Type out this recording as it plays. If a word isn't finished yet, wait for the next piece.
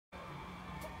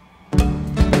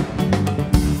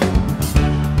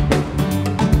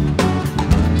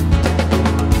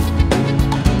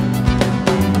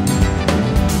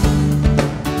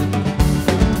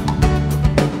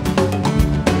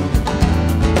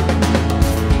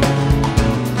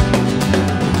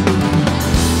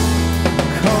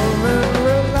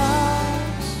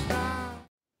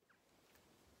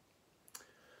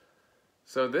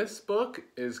So this book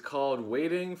is called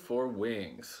Waiting for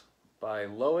Wings by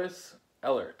Lois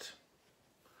Ehlert.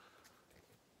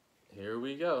 Here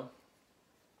we go.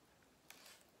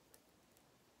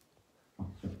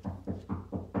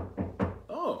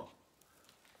 Oh,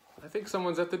 I think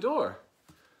someone's at the door.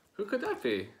 Who could that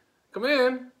be? Come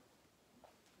in.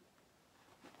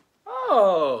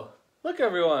 Oh, look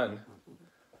everyone.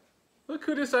 Look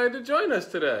who decided to join us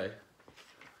today.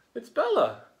 It's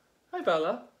Bella. Hi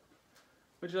Bella.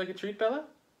 Would you like a treat, Bella?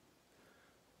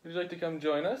 Would you like to come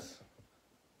join us?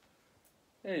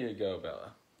 There you go,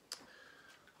 Bella.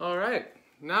 All right,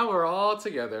 now we're all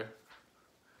together.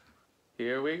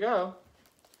 Here we go.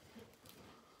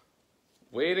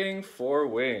 Waiting for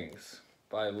Wings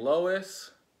by Lois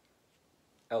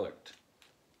Ehlert.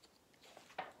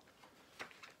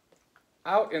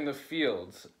 Out in the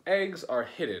fields, eggs are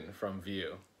hidden from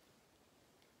view.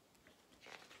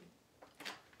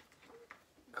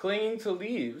 Clinging to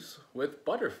leaves with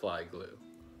butterfly glue.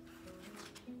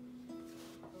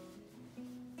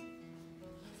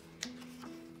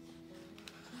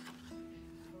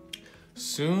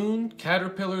 Soon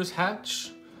caterpillars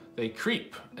hatch, they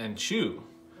creep and chew.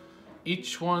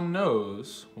 Each one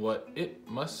knows what it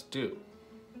must do.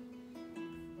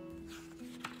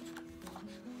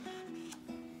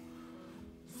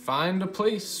 Find a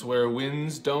place where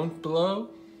winds don't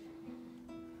blow.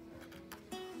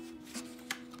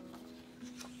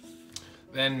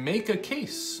 Then make a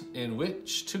case in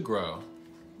which to grow.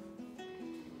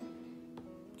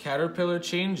 Caterpillar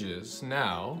changes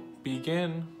now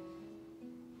begin.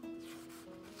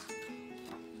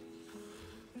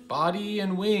 Body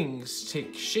and wings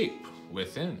take shape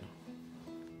within.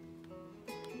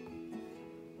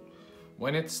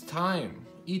 When it's time,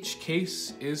 each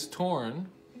case is torn.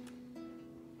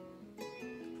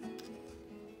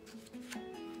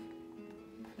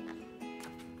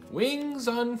 Wings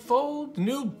unfold,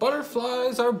 new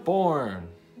butterflies are born.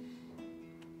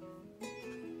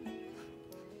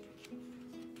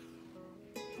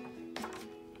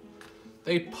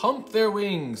 They pump their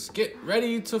wings, get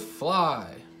ready to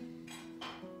fly.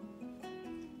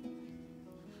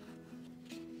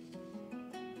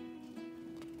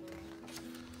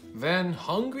 Then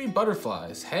hungry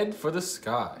butterflies head for the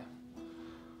sky,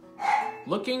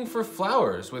 looking for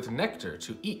flowers with nectar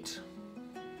to eat.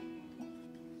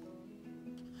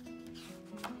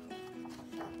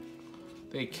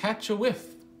 They catch a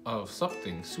whiff of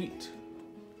something sweet.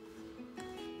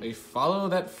 They follow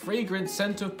that fragrant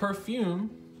scent of perfume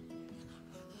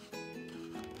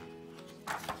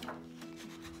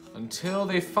until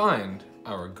they find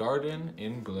our garden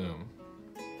in bloom.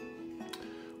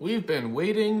 We've been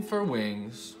waiting for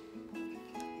wings.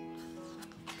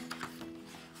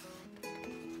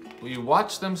 We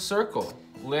watch them circle,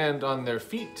 land on their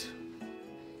feet.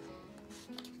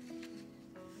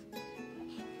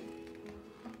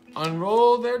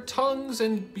 Unroll their tongues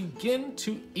and begin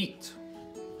to eat.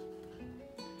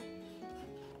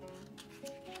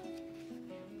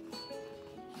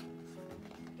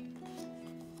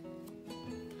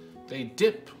 They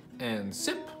dip and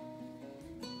sip.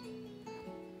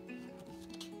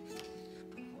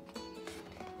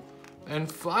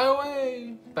 And fly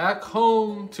away, back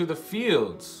home to the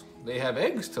fields. They have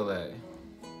eggs to lay.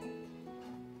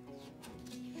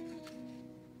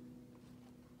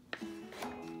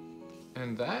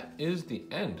 And that is the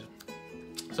end.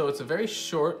 So it's a very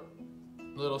short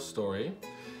little story.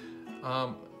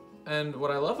 And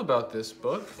what I love about this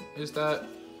book is that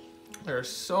there are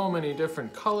so many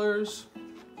different colors.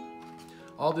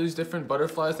 All these different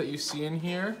butterflies that you see in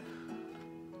here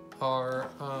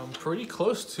are pretty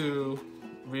close to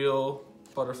real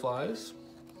butterflies.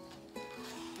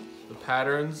 The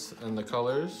patterns and the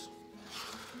colors.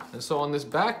 And so on this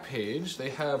back page,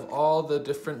 they have all the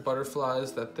different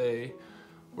butterflies that they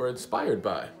were inspired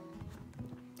by.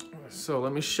 So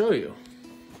let me show you.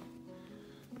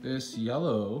 This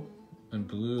yellow and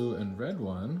blue and red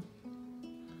one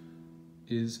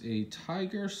is a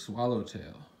tiger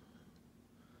swallowtail.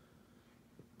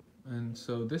 And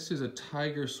so this is a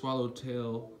tiger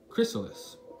swallowtail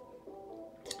chrysalis.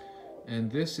 And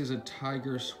this is a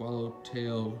tiger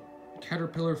swallowtail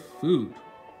caterpillar food,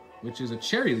 which is a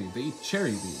cherry leaf. They eat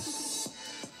cherry leaves.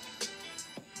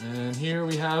 And here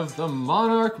we have the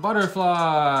monarch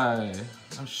butterfly.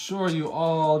 I'm sure you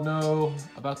all know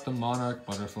about the monarch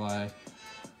butterfly.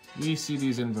 We see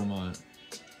these in Vermont.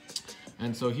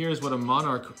 And so here's what a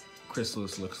monarch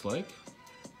chrysalis looks like.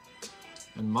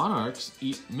 And monarchs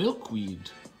eat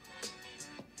milkweed.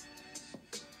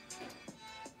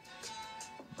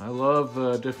 I love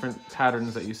the different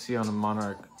patterns that you see on a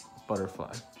monarch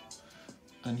butterfly.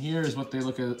 And here is what they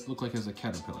look like as a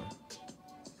caterpillar.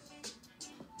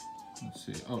 Let's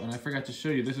see. Oh, and I forgot to show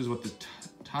you, this is what the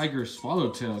tiger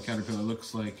swallowtail caterpillar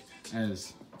looks like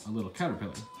as a little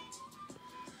caterpillar.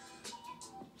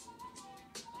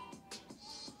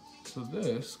 So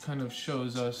this kind of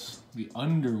shows us the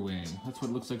underwing. That's what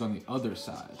it looks like on the other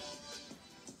side.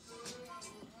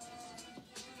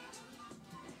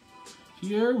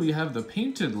 Here we have the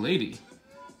painted lady.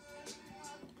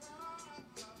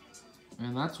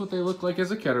 And that's what they look like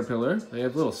as a caterpillar. They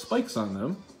have little spikes on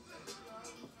them.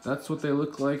 That's what they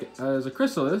look like as a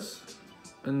chrysalis.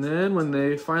 And then when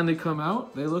they finally come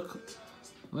out, they look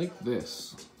like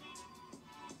this.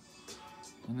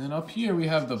 And then up here we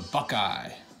have the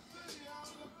buckeye.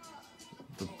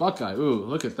 The buckeye, ooh,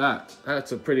 look at that.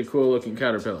 That's a pretty cool looking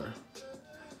caterpillar.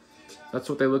 That's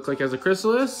what they look like as a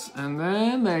chrysalis. And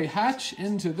then they hatch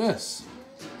into this.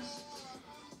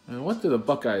 And what do the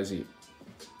buckeyes eat?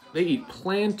 They eat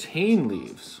plantain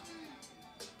leaves.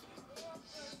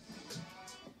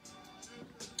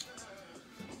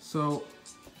 So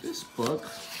this book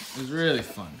is really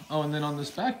fun. Oh, and then on this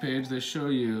back page, they show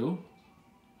you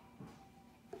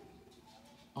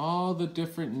all the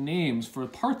different names for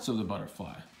parts of the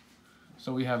butterfly.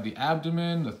 So we have the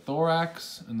abdomen, the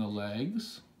thorax, and the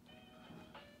legs,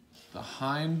 the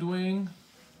hind wing,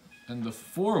 and the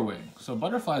forewing. So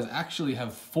butterflies actually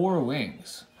have 4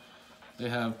 wings. They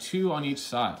have 2 on each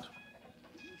side.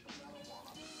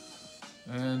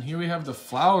 And here we have the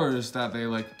flowers that they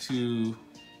like to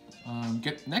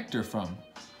get nectar from.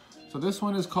 So this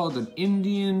one is called an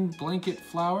Indian blanket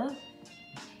flower,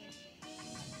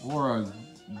 or a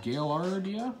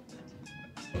Gaillardia.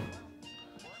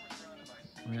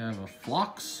 We have a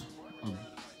phlox, a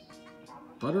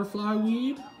butterfly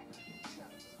weed,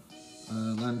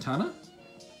 lantana,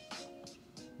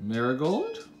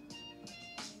 marigold,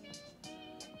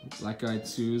 black-eyed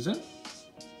Susan,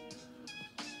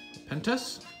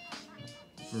 pentas,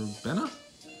 verbena,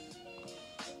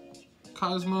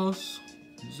 cosmos,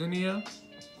 zinnia,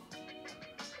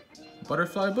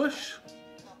 butterfly bush,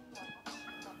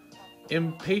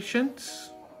 impatience.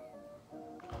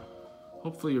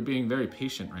 Hopefully you're being very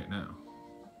patient right now,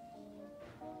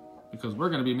 because we're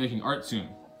going to be making art soon.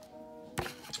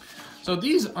 So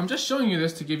these, I'm just showing you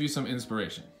this to give you some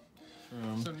inspiration.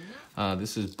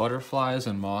 This is Butterflies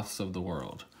and Moths of the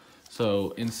World.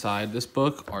 So inside this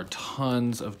book are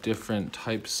tons of different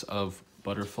types of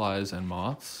butterflies and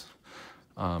moths.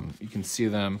 You can see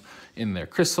them in their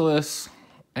chrysalis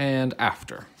and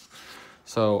after.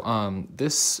 So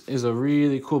this is a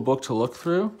really cool book to look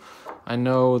through. I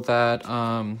know that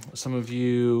some of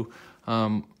you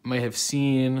may have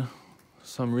seen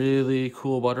some really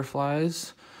cool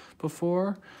butterflies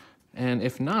before, and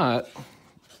if not,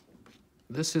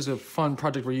 this is a fun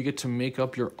project where you get to make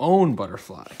up your own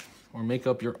butterfly or make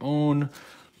up your own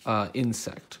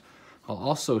insect. I'll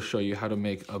also show you how to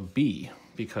make a bee,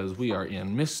 because we are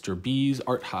in Mr. B's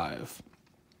Art Hive.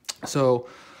 So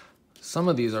some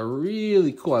of these are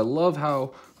really cool. I love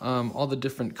how all the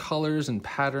different colors and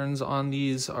patterns on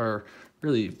these are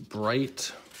really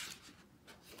bright.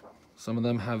 Some of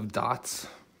them have dots.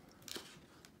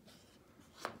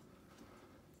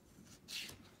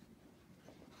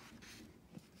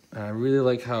 And I really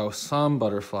like how some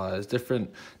butterflies,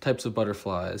 different types of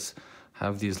butterflies,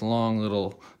 have these long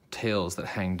little tails that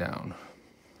hang down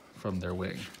from their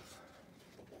wing.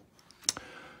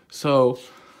 So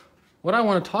what I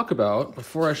want to talk about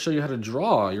before I show you how to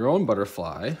draw your own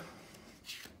butterfly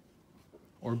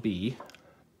or bee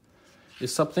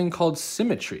is something called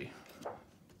symmetry.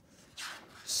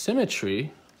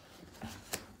 Symmetry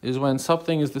is when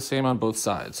something is the same on both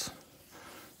sides.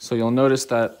 So you'll notice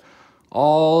that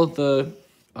all the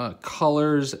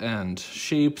colors and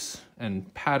shapes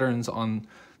and patterns on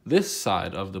this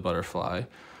side of the butterfly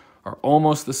are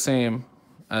almost the same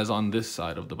as on this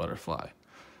side of the butterfly.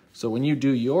 So when you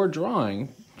do your drawing,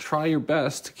 try your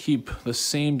best to keep the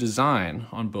same design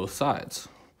on both sides.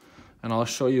 And I'll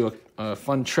show you a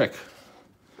fun trick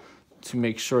to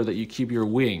make sure that you keep your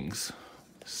wings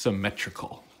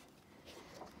symmetrical.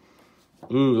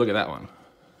 Ooh, look at that one.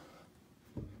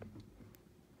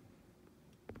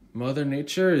 Mother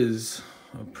Nature is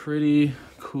a pretty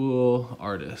cool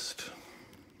artist.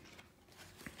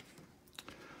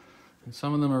 And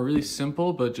some of them are really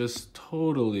simple, but just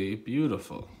totally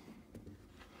beautiful.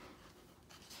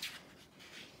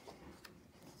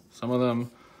 Some of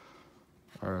them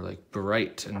are like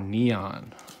bright and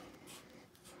neon.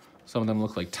 Some of them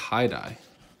look like tie-dye.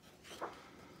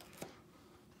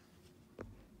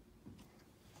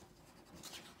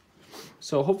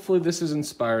 So hopefully this is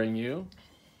inspiring you.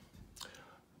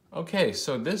 Okay,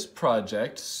 so this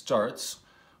project starts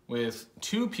with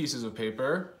 2 pieces of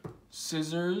paper,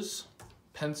 scissors,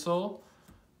 pencil,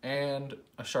 and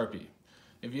a Sharpie.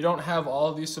 If you don't have all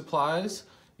of these supplies,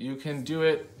 you can do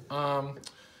it,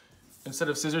 instead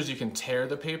of scissors, you can tear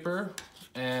the paper,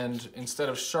 and instead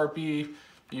of Sharpie,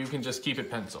 you can just keep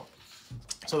it pencil.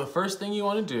 So the first thing you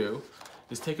want to do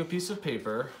is take a piece of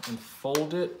paper and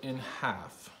fold it in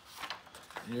half.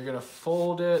 You're going to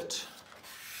fold it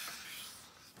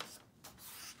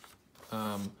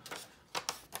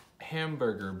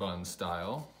hamburger bun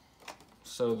style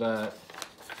so that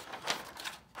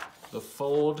the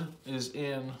fold is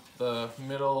in the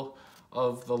middle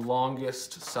of the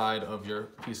longest side of your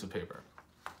piece of paper.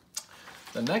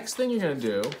 The next thing you're going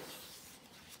to do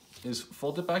is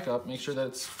fold it back up, make sure that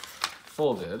it's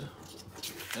folded,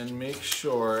 and make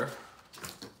sure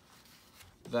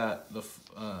that the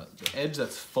edge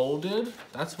that's folded,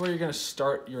 that's where you're going to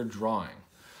start your drawing.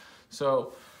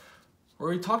 So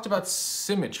we talked about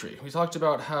symmetry. We talked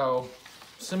about how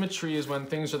symmetry is when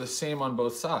things are the same on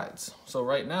both sides. So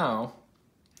right now,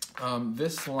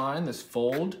 this line, this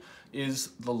fold, is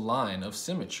the line of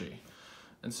symmetry.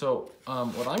 And so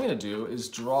what I'm going to do is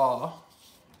draw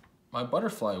my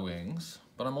butterfly wings,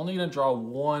 but I'm only going to draw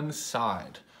one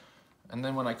side. And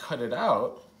then when I cut it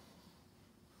out,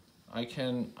 I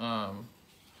can,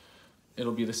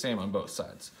 it'll be the same on both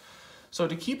sides. So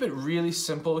to keep it really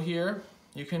simple here,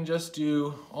 you can just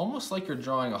do almost like you're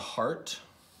drawing a heart,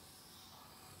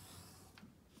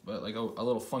 but like a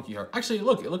little funky heart. Actually,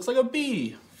 look, it looks like a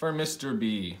bee for Mr.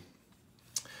 B.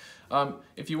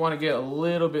 If you want to get a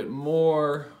little bit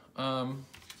more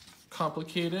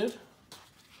complicated,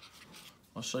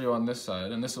 I'll show you on this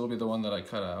side, and this will be the one that I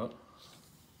cut out.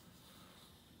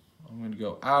 I'm going to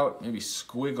go out, maybe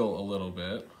squiggle a little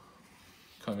bit,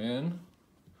 come in,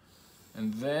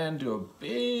 and then do a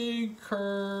big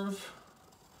curve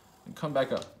and come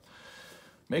back up.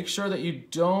 Make sure that you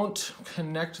don't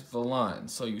connect the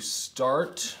lines. So you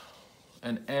start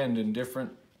and end in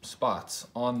different spots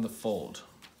on the fold.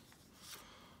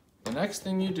 The next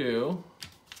thing you do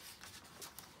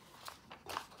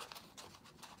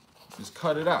is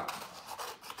cut it out.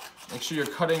 Make sure you're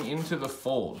cutting into the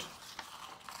fold.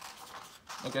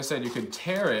 Like I said, you could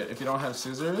tear it if you don't have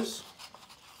scissors,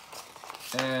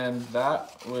 and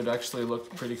that would actually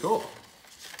look pretty cool.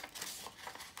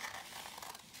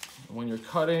 When you're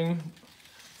cutting,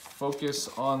 focus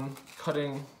on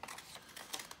cutting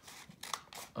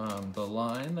the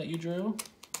line that you drew.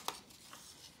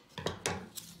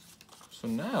 So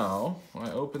now, when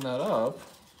I open that up,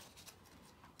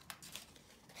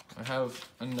 I have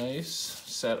a nice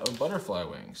set of butterfly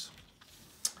wings.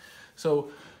 So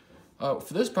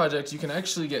for this project, you can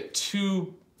actually get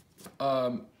 2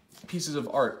 pieces of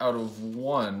art out of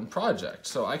one project.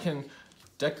 So I can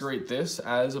decorate this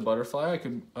as a butterfly. I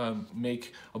could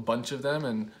make a bunch of them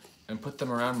and put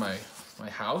them around my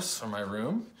house or my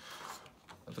room.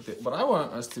 But what I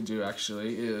want us to do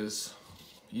actually is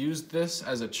use this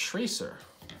as a tracer.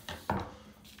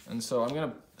 And so I'm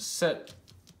gonna set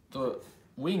the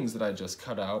wings that I just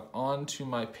cut out onto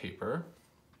my paper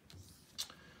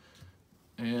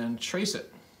and trace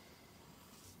it.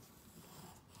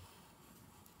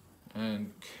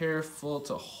 And careful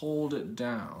to hold it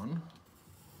down.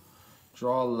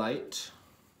 Draw light.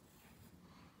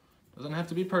 Doesn't have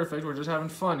to be perfect, we're just having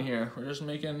fun here. We're just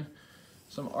making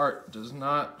some art. Does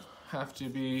not have to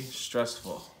be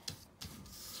stressful.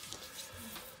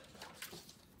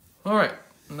 All right,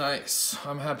 nice.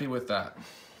 I'm happy with that.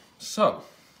 So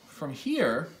from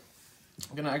here,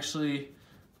 I'm gonna actually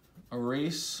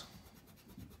erase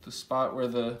the spot where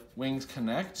the wings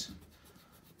connect,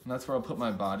 and that's where I'll put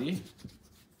my body.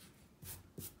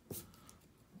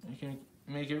 You can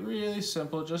make it really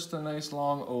simple, just a nice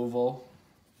long oval.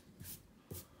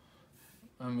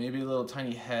 Maybe a little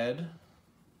tiny head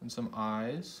and some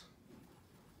eyes.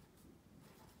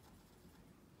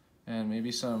 And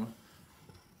maybe some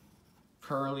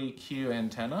curly Q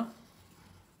antenna.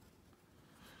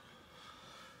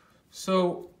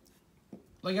 So,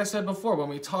 like I said before, when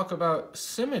we talk about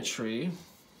symmetry,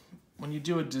 when you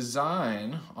do a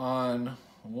design on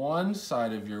one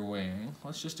side of your wing,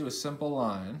 let's just do a simple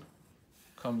line,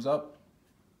 comes up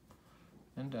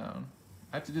and down.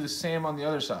 I have to do the same on the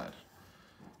other side.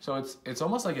 So it's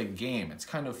almost like a game. It's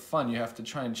kind of fun. You have to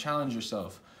try and challenge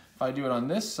yourself. If I do it on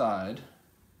this side,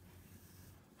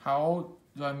 how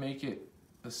do I make it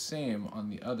the same on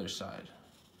the other side?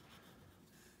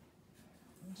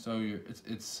 So it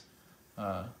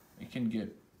can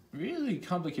get really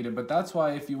complicated, but that's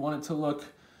why if you want it to look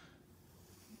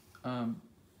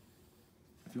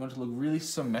If you want it to look really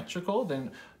symmetrical, then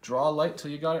draw a light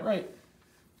till you got it right.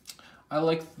 I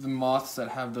like the moths that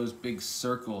have those big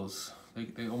circles.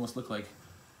 They almost look like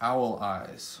owl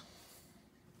eyes.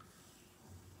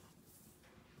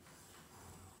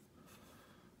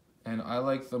 And I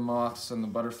like the moths and the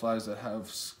butterflies that have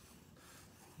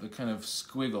the kind of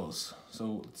squiggles.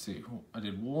 So let's see, I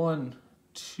did 1,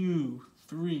 2,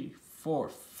 3, 4,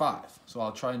 5. So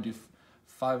I'll try and do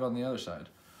 5 on the other side.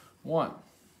 1,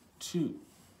 2,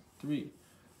 3,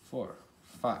 4,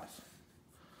 5.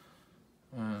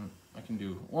 And I can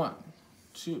do 1,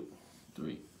 2,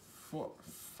 3, 4,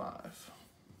 5.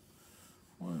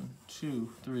 1, 2,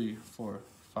 3, 4,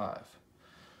 5.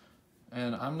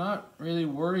 And I'm not really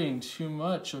worrying too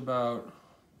much about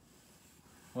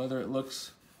whether it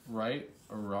looks right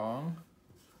or wrong.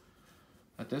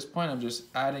 At this point, I'm just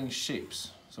adding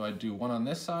shapes. So I do 1 on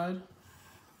this side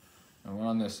and 1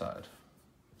 on this side.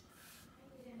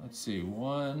 Let's see,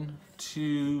 1,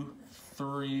 2,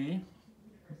 3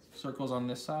 circles on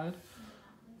this side.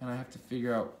 And I have to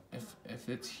figure out if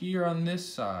it's here on this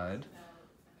side,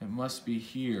 it must be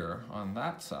here on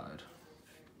that side.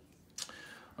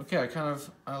 Okay,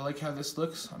 I like how this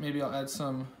looks. Maybe I'll add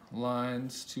some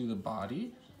lines to the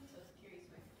body.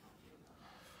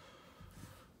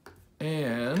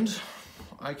 And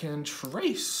I can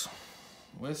trace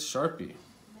with Sharpie.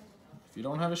 If you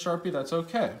don't have a Sharpie, that's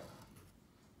okay.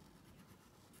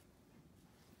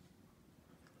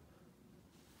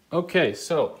 Okay,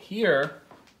 so here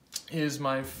is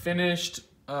my finished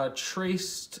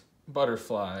traced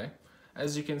butterfly.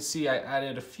 As you can see, I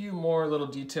added a few more little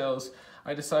details.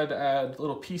 I decided to add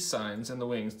little peace signs in the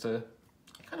wings to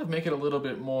kind of make it a little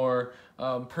bit more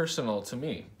personal to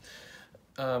me.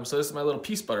 So this is my little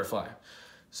peace butterfly.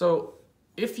 So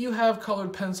if you have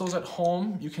colored pencils at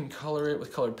home, you can color it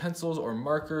with colored pencils or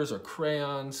markers or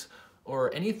crayons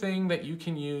or anything that you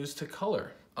can use to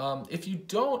color. If you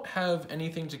don't have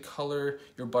anything to color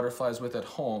your butterflies with at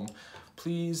home,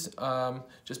 please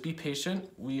just be patient.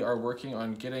 We are working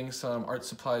on getting some art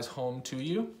supplies home to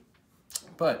you.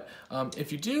 But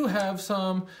if you do have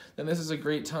some, then this is a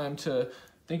great time to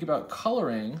think about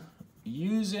coloring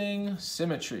using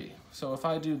symmetry. So if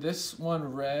I do this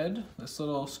one red, this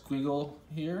little squiggle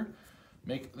here,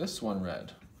 make this one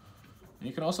red. And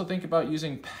you can also think about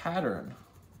using pattern.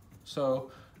 So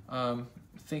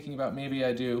thinking about maybe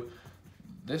I do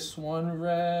this one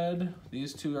red,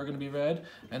 these two are going to be red,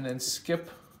 and then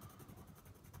skip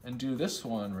and do this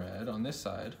one red on this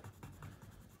side,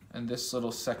 and this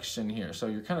little section here. So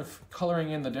you're kind of coloring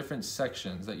in the different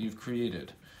sections that you've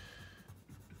created.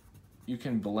 You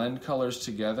can blend colors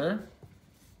together,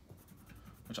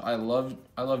 which I love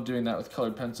doing that with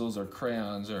colored pencils or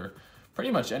crayons or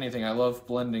pretty much anything. I love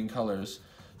blending colors.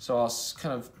 So I'll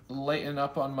kind of lighten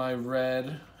up on my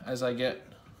red as I get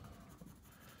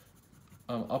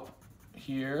up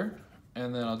here,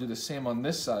 and then I'll do the same on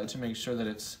this side to make sure that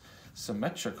it's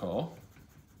symmetrical.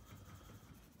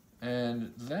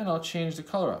 And then I'll change the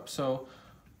color up. So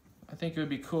I think it would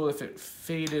be cool if it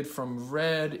faded from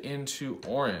red into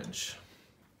orange.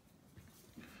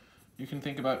 You can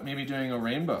think about maybe doing a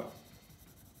rainbow.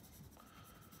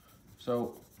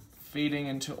 So fading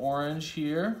into orange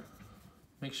here.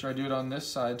 Make sure I do it on this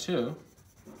side too.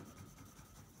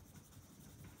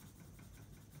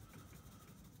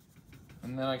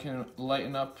 And then I can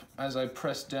lighten up as I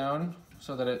press down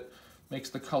so that it makes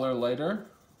the color lighter.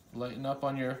 Lighten up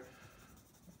on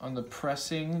the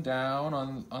pressing down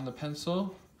on the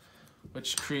pencil,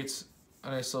 which creates a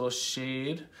nice little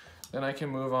shade. Then I can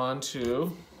move on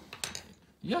to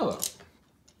yellow.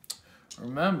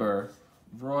 Remember,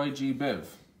 Roy G. Biv.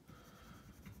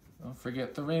 Don't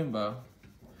forget the rainbow.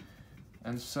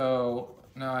 And so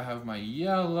now I have my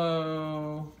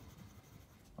yellow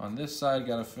on this side,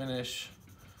 gotta finish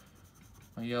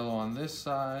my yellow on this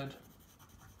side.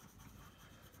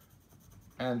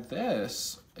 And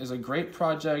this is a great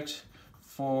project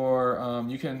for,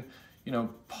 you can,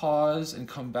 pause and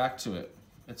come back to it.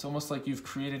 It's almost like you've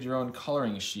created your own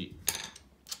coloring sheet.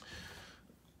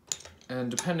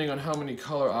 And depending on how many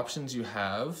color options you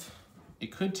have,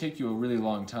 it could take you a really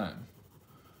long time.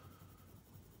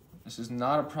 This is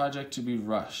not a project to be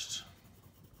rushed.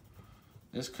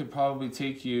 This could probably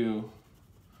take you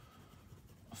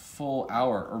a full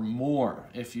hour or more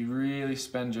if you really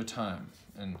spend your time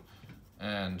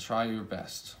and try your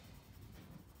best.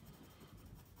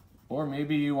 Or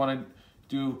maybe you want to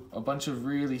do a bunch of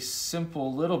really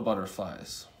simple little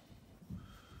butterflies.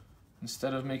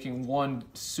 Instead of making one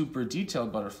super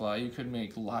detailed butterfly, you could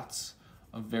make lots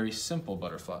of very simple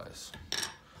butterflies.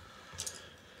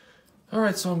 All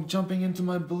right, so I'm jumping into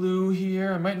my blue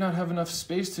here. I might not have enough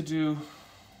space to do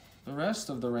the rest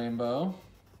of the rainbow,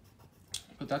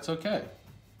 but that's okay.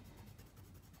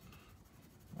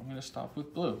 I'm gonna stop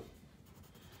with blue.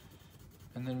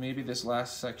 And then maybe this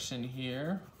last section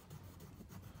here,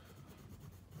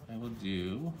 I will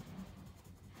do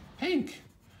pink.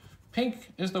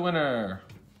 Pink is the winner.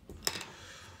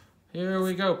 Here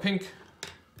we go, pink.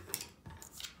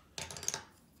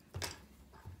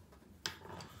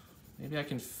 Maybe I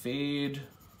can fade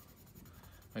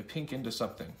my pink into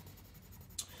something.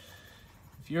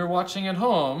 If you're watching at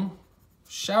home,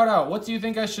 shout out, what do you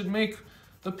think I should make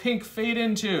the pink fade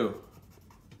into?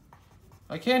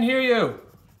 I can't hear you.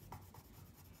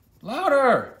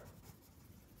 Louder.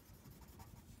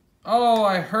 Oh,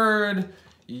 I heard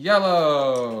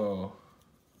yellow.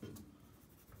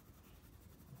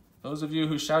 Those of you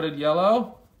who shouted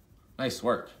yellow, nice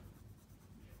work.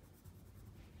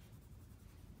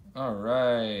 All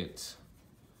right.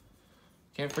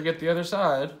 Can't forget the other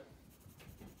side.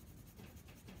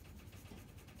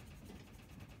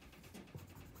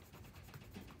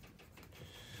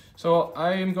 So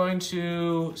I am going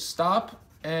to stop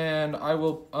and I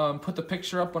will put the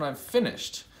picture up when I'm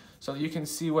finished so that you can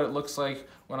see what it looks like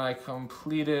when I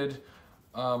completed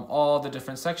all the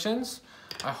different sections.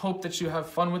 I hope that you have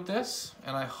fun with this,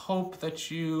 and I hope that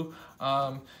you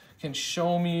can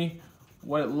show me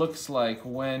what it looks like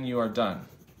when you are done.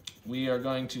 We are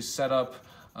going to set up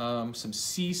some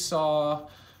seesaw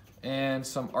and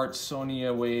some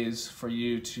Artsonia ways for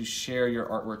you to share your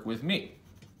artwork with me.